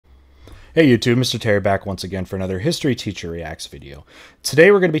Hey YouTube, Mr. Terry back once again for another History Teacher Reacts video.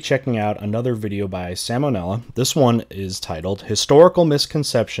 Today we're going to be checking out another video by Salmonella. This one is titled Historical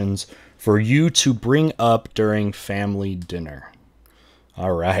Misconceptions for You to Bring Up During Family Dinner.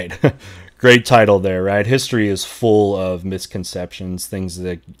 Alright, great title there, right? History is full of misconceptions, things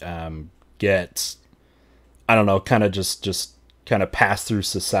that get, I don't know, kind of just kind of pass through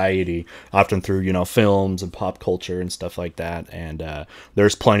society, often through, films and pop culture and stuff like that. And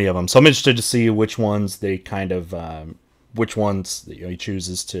there's plenty of them. So I'm interested to see which ones they kind of, which ones he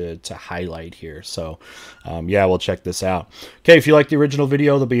chooses to highlight here. So yeah, we'll check this out. Okay, if you like the original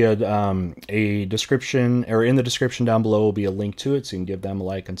video, there'll be a description, or in the description down below will be a link to it, so you can give them a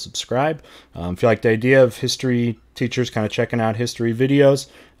like and subscribe. If you like the idea of history teachers kind of checking out history videos,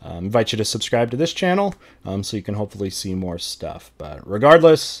 invite you to subscribe to this channel so you can hopefully see more stuff. But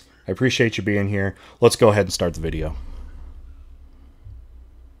regardless, I appreciate you being here. Let's go ahead and start the video.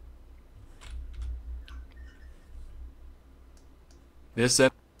 This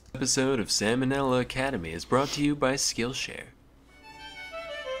episode of Salmonella Academy is brought to you by Skillshare.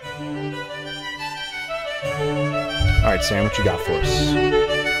 Alright, Sam, what you got for us?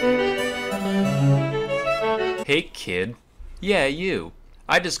 Hey kid. Yeah, you.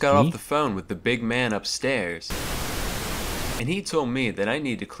 I just got off the phone with the big man upstairs, and he told me that I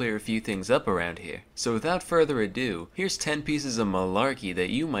need to clear a few things up around here. So without further ado, here's 10 pieces of malarkey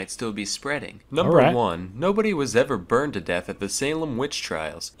that you might still be spreading. Number 1, nobody was ever burned to death at the Salem witch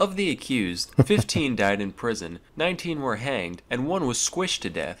trials. Of the accused, 15 died in prison, 19 were hanged, and 1 was squished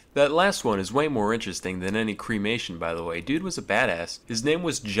to death. That last one is way more interesting than any cremation, by the way. Dude was a badass. His name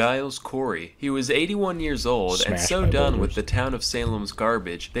was Giles Corey. He was 81 years old and so done with the town of Salem's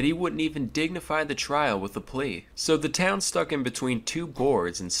garbage that he wouldn't even dignify the trial with a plea. So the town stuck in between 2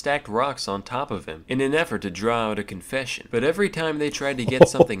 boards and stacked rocks on top of him in an effort to draw out a confession. But every time they tried to get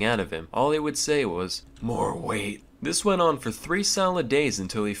something out of him, all he would say was, "More weight." This went on for 3 solid days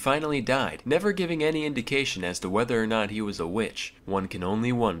until he finally died, never giving any indication as to whether or not he was a witch. One can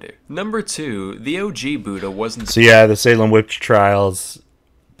only wonder. Number 2, the OG Buddha wasn't... So yeah, the Salem witch trials,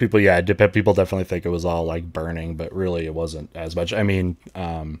 people definitely think it was all like burning, but really it wasn't as much. I mean,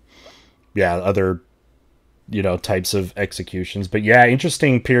 yeah, other types of executions, but yeah,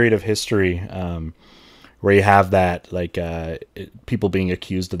 interesting period of history where you have that, like, people being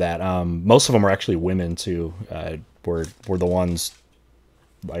accused of that. Most of them are actually women too, were the ones,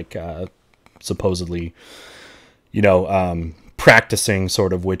 like, supposedly practicing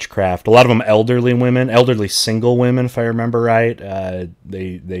sort of witchcraft. A lot of them elderly single women, if I remember right.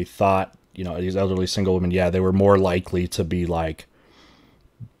 They thought, these elderly single women, yeah, they were more likely to be like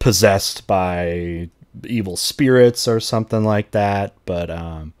possessed by evil spirits or something like that. But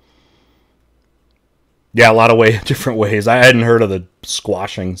yeah, a lot of different ways. I hadn't heard of the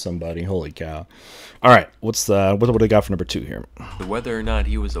squashing somebody. Holy cow. All right, what do we got for number 2 here? Whether or not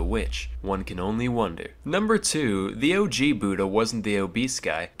he was a witch, one can only wonder. Number 2, the OG Buddha wasn't the obese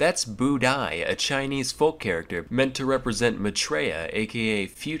guy. That's Budai, a Chinese folk character meant to represent Maitreya, aka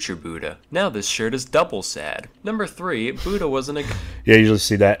future Buddha. Now this shirt is double sad. Number 3, Buddha wasn't a... Yeah, you usually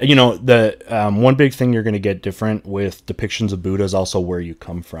see that. The one big thing you're going to get different with depictions of Buddha is also where you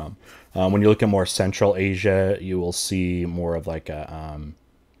come from. When you look at more Central Asia, you will see more of like a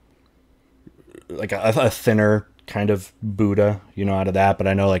thinner kind of Buddha, out of that. But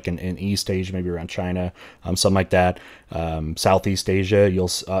I know like in East Asia, maybe around China, something like that. Southeast Asia, you'll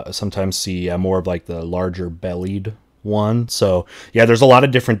sometimes see more of like the larger bellied one. So yeah, there's a lot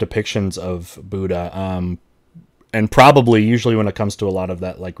of different depictions of Buddha. And probably usually when it comes to a lot of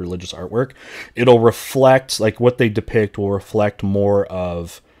that like religious artwork, it'll reflect, like, what they depict will reflect more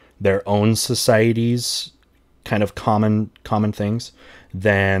of their own society's kind of common things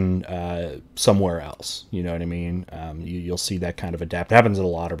than somewhere else. You know what I mean? You'll see that kind of adapt. It happens in a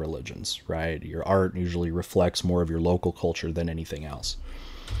lot of religions, right? Your art usually reflects more of your local culture than anything else.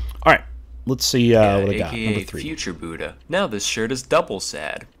 All right, let's see what I got. Number 3. Future Buddha. Now this shirt is double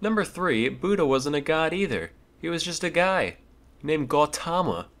sad. Number 3, Buddha wasn't a god either. He was just a guy named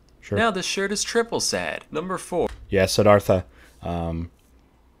Gautama. Sure. Now this shirt is triple sad. Number 4. Yeah, Siddhartha.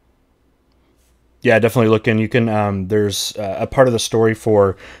 Yeah, definitely look in. You can, there's a part of the story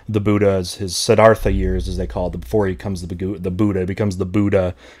for the Buddha's, his Siddhartha years, as they call it, before he becomes the Buddha, becomes the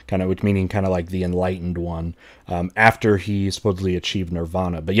Buddha, kind of, which meaning kind of like the enlightened one, after he supposedly achieved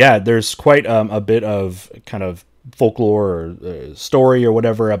nirvana. But yeah, there's quite a bit of kind of folklore or story or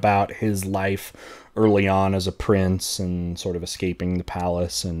whatever about his life early on as a prince and sort of escaping the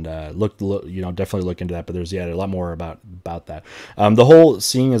palace, and definitely look into that. But there's a lot more about that. The whole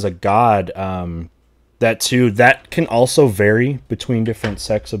seeing as a god, that too. That can also vary between different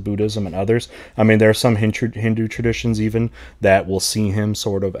sects of Buddhism and others. I mean, there are some Hindu traditions even that will see him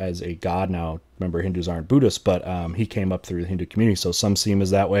sort of as a god. Now, remember, Hindus aren't Buddhists, but he came up through the Hindu community, so some see him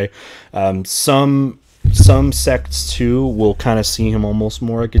as that way. Some sects too will kind of see him almost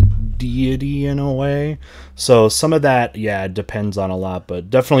more like a deity in a way. So some of that, yeah, depends on a lot, but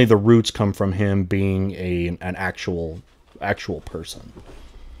definitely the roots come from him being an actual person.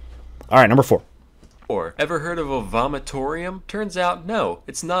 All right, number 4. Ever heard of a vomitorium? Turns out, no,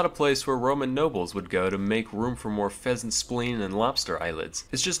 it's not a place where Roman nobles would go to make room for more pheasant spleen and lobster eyelids.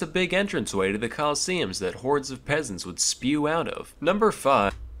 It's just a big entranceway to the Colosseums that hordes of peasants would spew out of. Number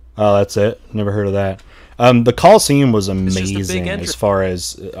 5. Oh, that's it? Never heard of that. The Colosseum was amazing as far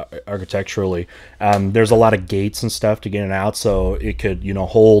as architecturally. There's a lot of gates and stuff to get in and out, so it could,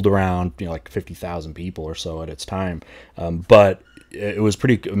 hold around, like 50,000 people or so at its time. But it was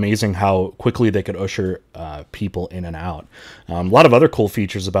pretty amazing how quickly they could usher people in and out. A lot of other cool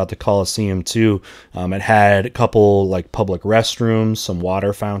features about the Colosseum too. It had a couple like public restrooms, some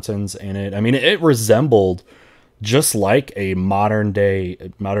water fountains in it. I mean, it resembled just like a modern day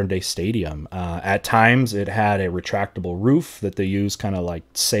stadium. At times, it had a retractable roof that they used kind of like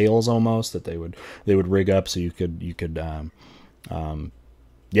sails almost that they would rig up so you could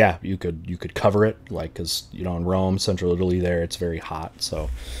cover it, like, because in Rome, central Italy, there it's very hot. So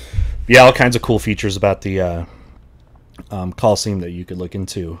yeah, all kinds of cool features about the Colosseum that you could look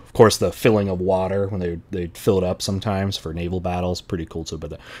into. Of course, the filling of water when they'd fill it up sometimes for naval battles, pretty cool too.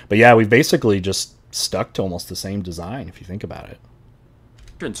 But yeah, we've basically just stuck to almost the same design if you think about it.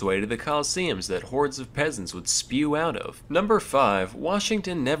 Entranceway to the Colosseums that hordes of peasants would spew out of. Number 5.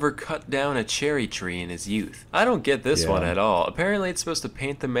 Washington never cut down a cherry tree in his youth. I don't get this one at all. Apparently it's supposed to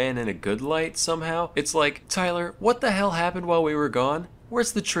paint the man in a good light somehow. It's like, Tyler, what the hell happened while we were gone?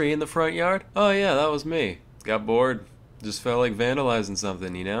 Where's the tree in the front yard? Oh yeah, that was me. Got bored. Just felt like vandalizing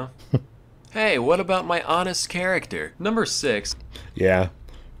something, Hey, what about my honest character? Number 6. Yeah.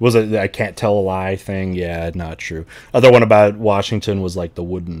 Was it I can't tell a lie thing? Yeah, not true. Other one about Washington was like the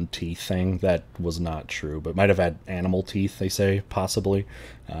wooden teeth thing. That was not true, but might have had animal teeth, they say, possibly.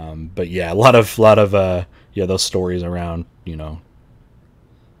 But yeah, a lot of those stories around,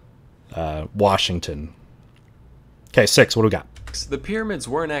 Washington. Okay, 6, what do we got? The pyramids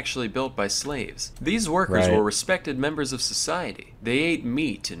weren't actually built by slaves. These workers were respected members of society. They ate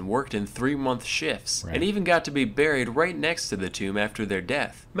meat and worked in 3-month shifts, and even got to be buried right next to the tomb after their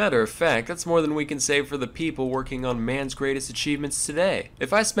death. Matter of fact, that's more than we can say for the people working on man's greatest achievements today.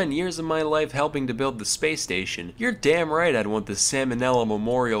 If I spent years of my life helping to build the space station, you're damn right I'd want the Salmonella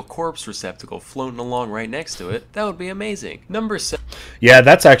Memorial Corpse Receptacle floating along right next to it. That would be amazing. Number 7. Yeah,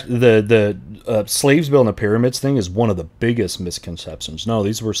 that's actually the slaves building the pyramids thing is one of the biggest misconceptions. No,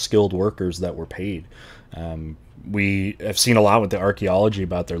 these were skilled workers that were paid. We have seen a lot with the archaeology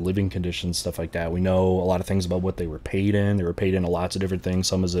about their living conditions, stuff like that. We know a lot of things about what they were paid in. They were paid in lots of different things.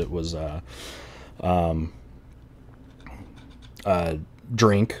 Some of it was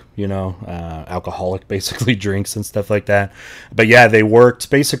drink, alcoholic basically drinks and stuff like that. But yeah, they worked,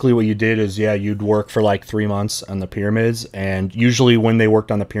 basically what you did is, you'd work for like 3 months on the pyramids, and usually when they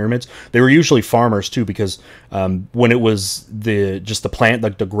worked on the pyramids, they were usually farmers too, because when it was the plant,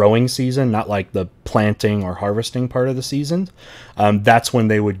 like the growing season, not like the planting or harvesting part of the season, that's when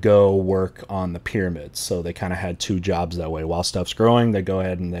they would go work on the pyramids. So they kind of had 2 jobs that way. While stuff's growing, they go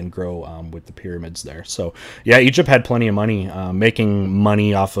ahead and then grow with the pyramids there. So yeah, Egypt had plenty of money, making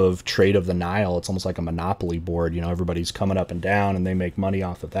money off of trade of the Nile. It's almost like a monopoly board. Everybody's coming up and down, and they make money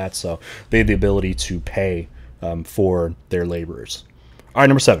off of that. So they had the ability to pay for their laborers. All right,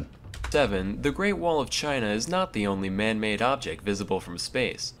 number 7. 7. The Great Wall of China is not the only man-made object visible from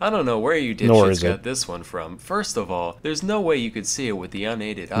space. I don't know where you dipshits got this one from. First of all, there's no way you could see it with the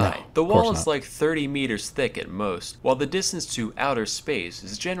unaided eye. The wall is like 30 meters thick at most, while the distance to outer space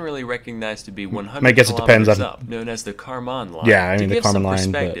is generally recognized to be 100 kilometers up, known as the Kármán line. Yeah, I mean, to give the Kármán some line,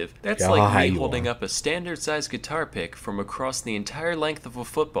 perspective, that's like me holding up a standard-sized guitar pick from across the entire length of a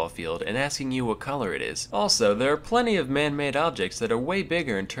football field and asking you what color it is. Also, there are plenty of man-made objects that are way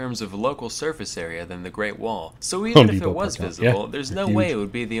bigger in terms of local surface area than the Great Wall, so even if it was visible, there's no way it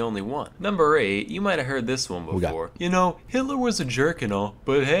would be the only one. Number 8, you might have heard this one before. Hitler was a jerk and all,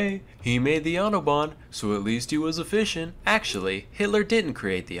 but hey, he made the Autobahn, so at least he was efficient. Actually, Hitler didn't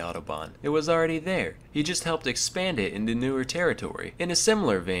create the Autobahn. It was already there. He just helped expand it into newer territory. In a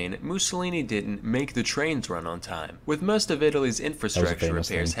similar vein, Mussolini didn't make the trains run on time, with most of Italy's infrastructure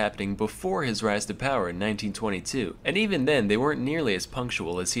repairs happening before his rise to power in 1922, and even then they weren't nearly as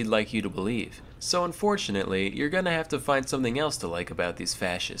punctual as he'd like you to believe. So unfortunately, you're gonna have to find something else to like about these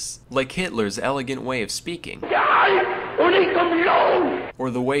fascists. Like Hitler's elegant way of speaking. Or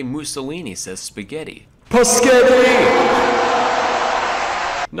the way Mussolini says spaghetti. Paschetti!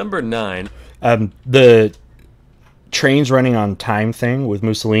 Number 9. The trains running on time thing with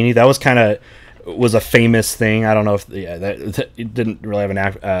Mussolini, that was was a famous thing. I don't know if that it didn't really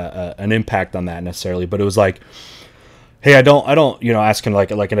have an impact on that necessarily, but it was like, hey, I don't, asking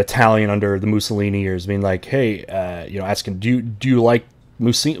like an Italian under the Mussolini years, being like, hey, asking, do you like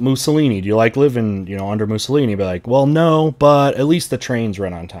Mussolini? Do you like living, under Mussolini? Be like, well, no, but at least the trains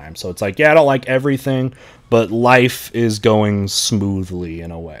run on time. So it's like, yeah, I don't like everything, but life is going smoothly in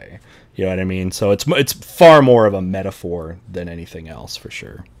a way. You know what I mean? So it's far more of a metaphor than anything else, for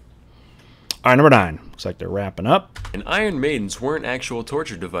sure. All right, number 9. Looks like they're wrapping up. And Iron Maidens weren't actual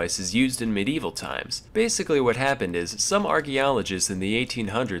torture devices used in medieval times. Basically what happened is, some archaeologists in the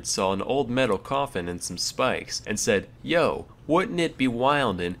 1800s saw an old metal coffin and some spikes, and said, yo, wouldn't it be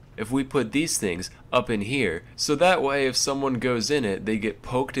wildin' if we put these things up in here, so that way if someone goes in it, they get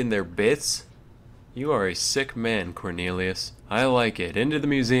poked in their bits? You are a sick man, Cornelius. I like it. Into the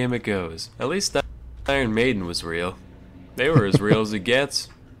museum it goes. At least that Iron Maiden was real. They were as real as it gets.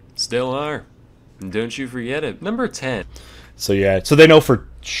 Still are. And don't you forget it. Number 10. So yeah, so they know for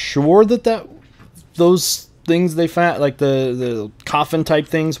sure that those things they found, like the coffin type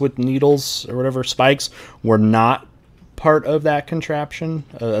things with needles or whatever, spikes, were not part of that contraption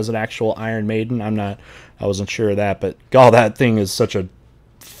as an actual Iron Maiden. I wasn't sure of that, but God, that thing is such a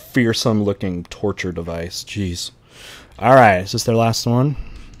fearsome looking torture device. Jeez. All right, is this their last one?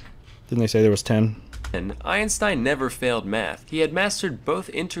 Didn't they say there was 10? And Einstein never failed math. He had mastered both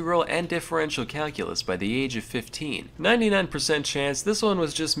integral and differential calculus by the age of 15. 99% chance this one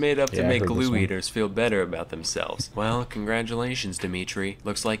was just made up to make glue eaters feel better about themselves. Well, congratulations, Dimitri.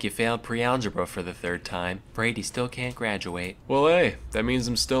 Looks like you failed pre-algebra for the 3rd time. Afraid you still can't graduate. Well, hey, that means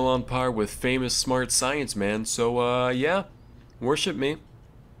I'm still on par with famous smart science man, so yeah, worship me.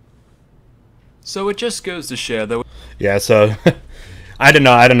 So it just goes to show that... Yeah, so... I don't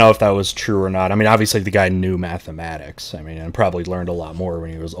know if that was true or not. I mean, obviously the guy knew mathematics. I mean, and probably learned a lot more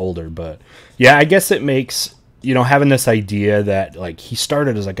when he was older. But yeah, I guess it makes, having this idea that like he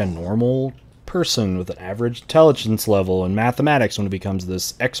started as like a normal person with an average intelligence level in mathematics when he becomes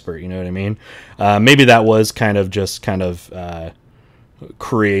this expert. You know what I mean? Maybe that was kind of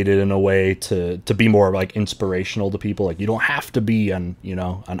created in a way to be more like inspirational to people. Like, you don't have to be an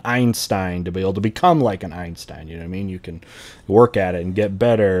Einstein to be able to become like an Einstein. You know what I mean? You can work at it and get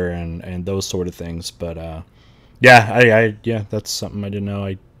better and those sort of things. But yeah, that's something I didn't know.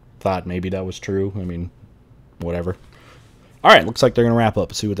 I thought maybe that was true. I mean, whatever. All right, looks like they're gonna wrap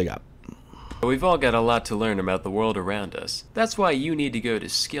up. See what they got. We've all got a lot to learn about the world around us. That's why you need to go to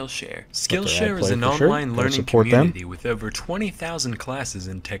Skillshare. Skillshare is an online learning community with over 20,000 classes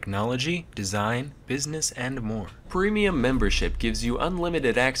in technology, design, business, and more. Premium membership gives you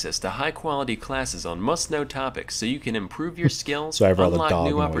unlimited access to high-quality classes on must-know topics so you can improve your skills, so unlock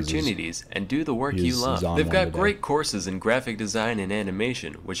new opportunities, and do the work you love. They've got great courses in graphic design and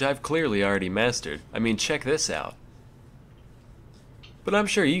animation, which I've clearly already mastered. I mean, check this out. But I'm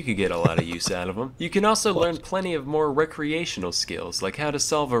sure you could get a lot of use out of them. You can also learn plenty of more recreational skills, like how to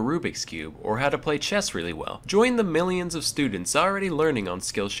solve a Rubik's Cube, or how to play chess really well. Join the millions of students already learning on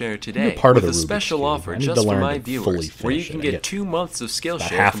Skillshare today, with a special offer just for my viewers, where you can get 2 months of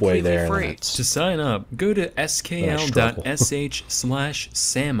Skillshare completely free. To sign up, go to skl.sh/samo.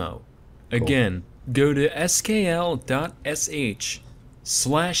 Again, go to skl.sh/samo.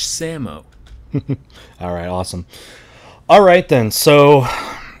 All right, awesome. All right then. So,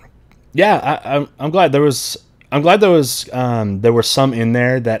 yeah, I'm glad there was. There were some in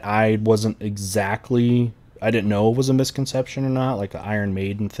there that I wasn't exactly. I didn't know it was a misconception or not, like the Iron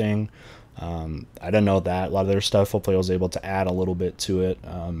Maiden thing. I didn't know that. A lot of their stuff. Hopefully, I was able to add a little bit to it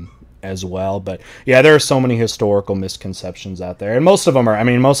as well. But yeah, there are so many historical misconceptions out there, and most of them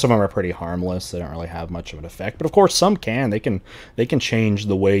are pretty harmless. They don't really have much of an effect. But of course, some can. They can change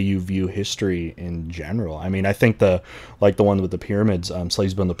the way you view history in general. I mean, I think the one with the pyramids,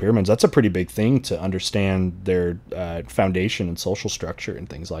 slaves building the pyramids, that's a pretty big thing to understand their foundation and social structure and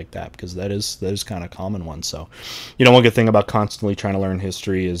things like that, because that is kind of a common one. So, one good thing about constantly trying to learn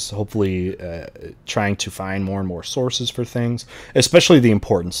history is hopefully trying to find more and more sources for things, especially the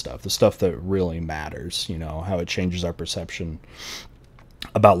important stuff, the stuff that really matters, how it changes our perception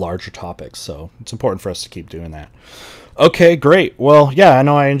about larger topics. So it's important for us to keep doing that. Okay, great. Well, yeah, I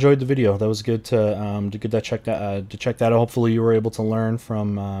know I enjoyed the video. That was good to get that check that out. Hopefully, you were able to learn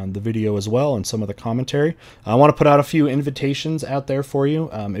from the video as well and some of the commentary. I want to put out a few invitations out there for you.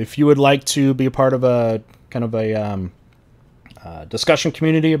 If you would like to be a part of a kind of a discussion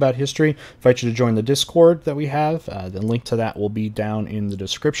community about history, I invite you to join the Discord that we have. The link to that will be down in the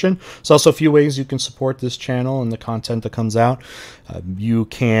description. There's also a few ways you can support this channel and the content that comes out. You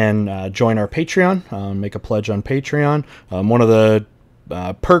can join our Patreon, make a pledge on Patreon. One of the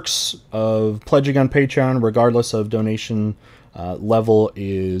perks of pledging on Patreon, regardless of donation level,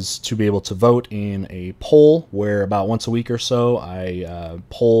 is to be able to vote in a poll where about once a week or so I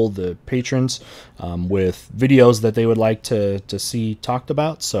poll the patrons with videos that they would like to see talked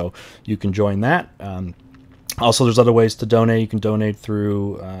about, so you can join that. Also, there's other ways to donate. You can donate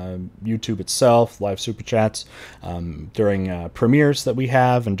through YouTube itself, live super chats, during premieres that we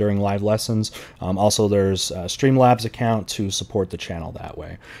have and during live lessons. Also, there's a Streamlabs account to support the channel that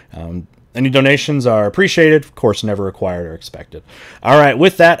way. Any donations are appreciated, of course, never required or expected. All right,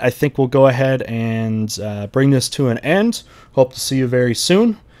 with that, I think we'll go ahead and bring this to an end. Hope to see you very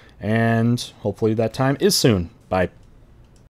soon, and hopefully that time is soon. Bye.